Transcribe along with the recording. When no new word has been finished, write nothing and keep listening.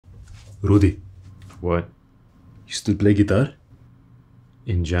Rudy, What? you still play guitar?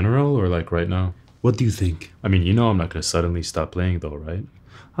 In general or like right now? What do you think? I mean, you know I'm not gonna suddenly stop playing though, right?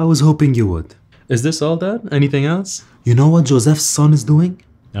 I was hoping you would. Is this all, Dad? Anything else? You know what Joseph's son is doing?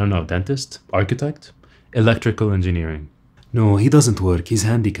 I don't know, dentist? Architect? Electrical engineering? No, he doesn't work. He's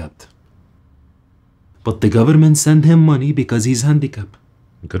handicapped. But the government send him money because he's handicapped.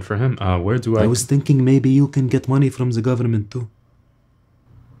 Good for him. Where do I was thinking maybe you can get money from the government too.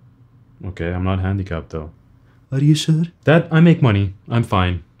 Okay, I'm not handicapped though. Are you sure? Dad, I make money. I'm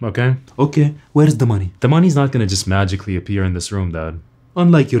fine, okay? Okay, where's the money? The money's not gonna just magically appear in this room, Dad.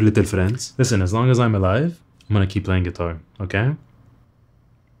 Unlike your little friends. Listen, as long as I'm alive, I'm gonna keep playing guitar, okay?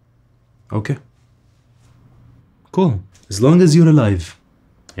 Okay. Cool. As long as you're alive.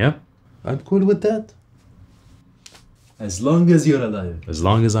 Yep. I'm cool with that. As long as you're alive. As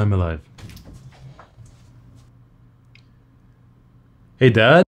long as I'm alive. Hey, Dad?